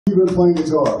You've been playing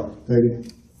guitar,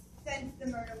 Katie? Since the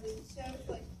Myrtle Beach show,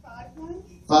 like 5 months.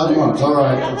 5 months, all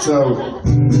right. So,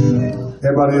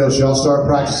 everybody else, y'all start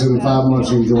practicing in 5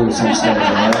 months and join us on stage, all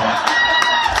right?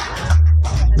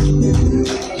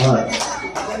 All right.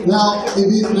 Now,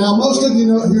 most of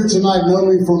you here tonight know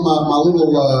me from my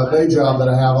little day job that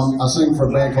I have. I sing for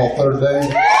a band called Third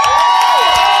Day.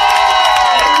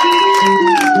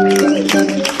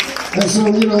 And so,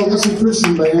 it's a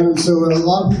Christian band, and so a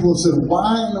lot of people have said,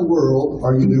 why in the world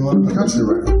are you doing a country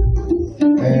record?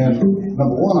 And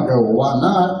number one, I go, well, why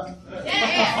not?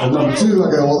 And number two,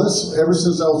 I go, well, ever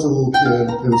since I was a little kid,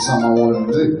 it was something I wanted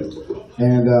to do.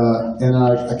 And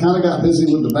I kind of got busy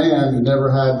with the band and never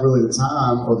had really the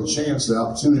time or the chance, the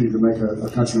opportunity to make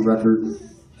a country record.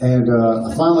 And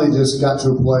I finally just got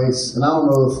to a place, and I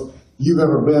don't know if you've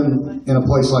ever been in a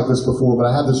place like this before, but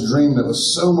I had this dream that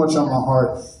was so much on my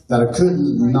heart that I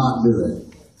couldn't not do it.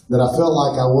 That I felt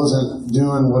like I wasn't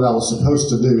doing what I was supposed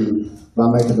to do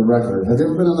by making the record. Have you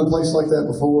ever been in a place like that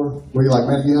before? Where you're like,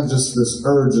 man, you have just this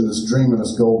urge and this dream and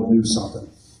this goal to do something.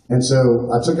 And so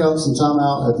I took out some time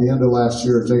out at the end of last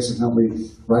year. Jason helped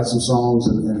me write some songs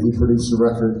and he produced the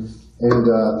record. And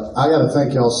I got to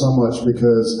thank y'all so much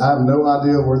because I have no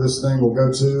idea where this thing will go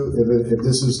to, if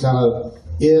this is kind of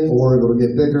it or it'll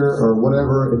get bigger or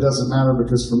whatever. It doesn't matter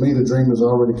because for me the dream has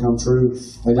already come true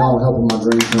and y'all are helping my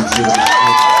dream come true.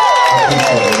 I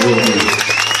appreciate it, really.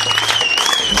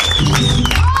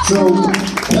 So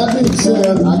that being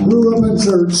said, I grew up in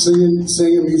church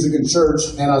singing music in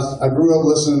church, and I grew up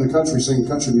listening to country, singing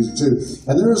country music too.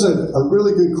 And there's a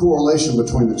really good correlation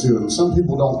between the two, and some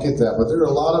people don't get that, but there are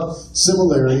a lot of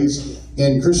similarities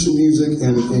in Christian music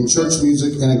and in church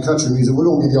music and in country music. We're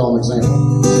going to give y'all an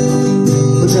example.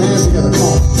 Put your hands together, come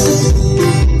on.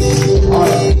 All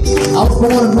right. I was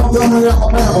born in Montgomery,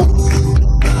 Alabama.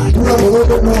 Grew up a little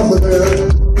bit north of there.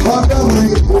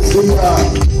 Montgomery was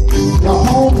the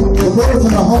home, the birth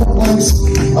and the home place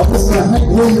of Mr. Hank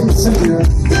Williams Sr.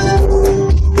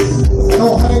 And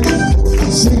old Hank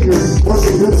Sr. was a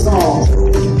good song.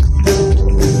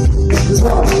 It's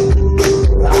right.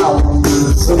 I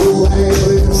wonder so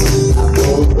language, I go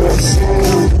to the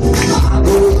sound, I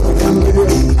go to the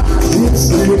live, I can't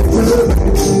say it with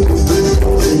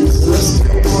Jesus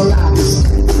came alive,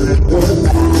 it was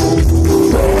alive.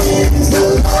 Praise the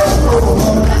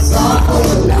Lord, that's all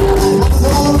alive.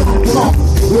 Come on,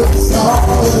 it's all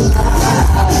alive,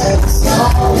 it's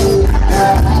all alive.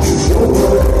 The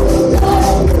world,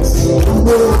 the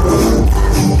world,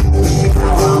 now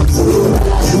I'm so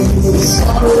happy, it's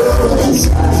all alive.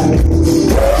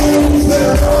 Praise the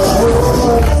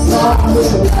Lord, that's all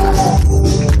alive.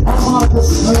 I'm on this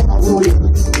man, I know you.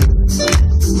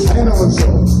 I know what's up.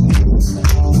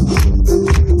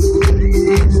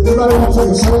 Everybody want to take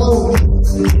a solo?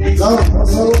 No? No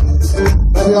solo?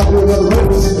 Maybe I'll do another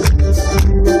verse.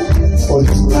 Well,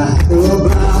 just like a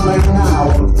brown man, I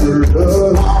wandered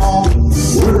along.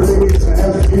 Worries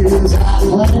and fears I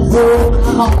went for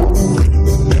now.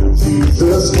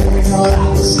 Jesus came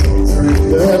alive, sing through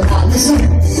the night. Listen.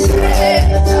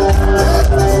 It's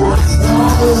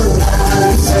all alive.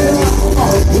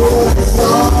 It's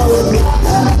all alive.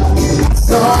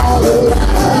 It's all alive.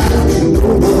 In the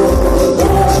world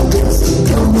of this,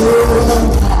 the world of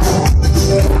life.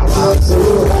 I'm so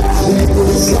happy.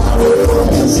 It's all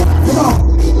alive. Come on.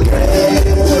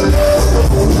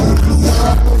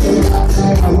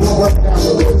 I want to work down a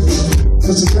little.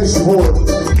 Mr. Jason Ward.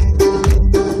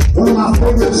 One of my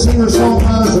favorite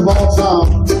singer-songwriters of all time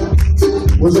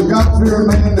was a God-fearing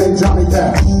man named Johnny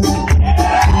Cash.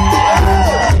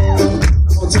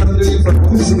 I'm trying to do you for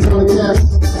producing Johnny Cash.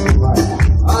 Right.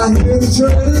 I hear the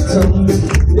train coming,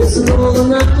 it's rolling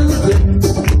around the bend,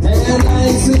 and I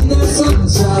ain't seen that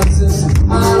sunshine since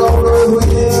I don't know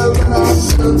where, but I'm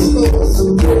searching for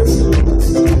some good,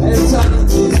 and time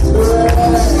keeps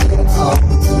dragging on.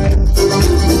 And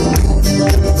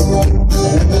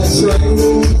that train's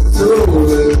rolling on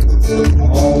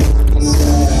the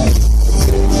side.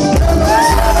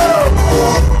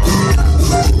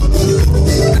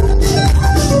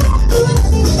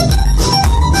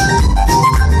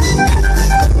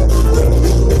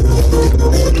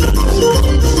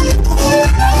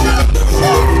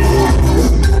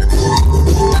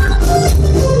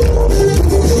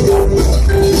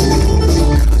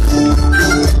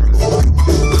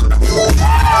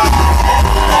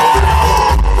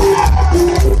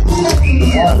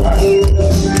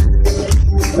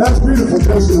 That's beautiful,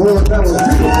 Jason Ward. That was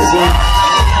beautiful.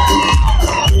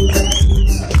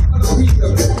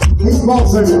 He's ball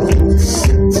singer.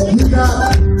 You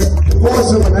got the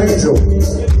voice of an angel.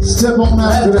 Step on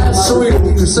that. That's sweet what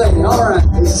you're saying. All right.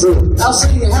 It's true. I'll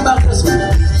sing it. How about this one?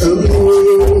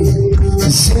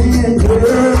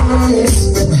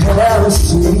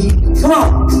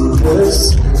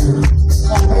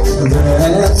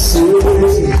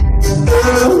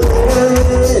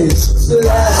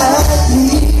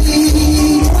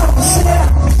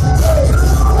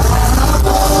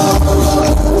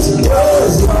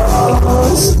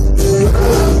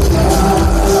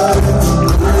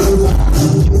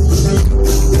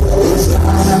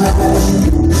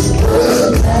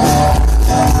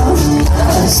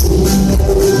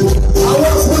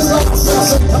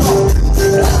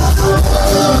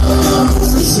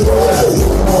 Thank you.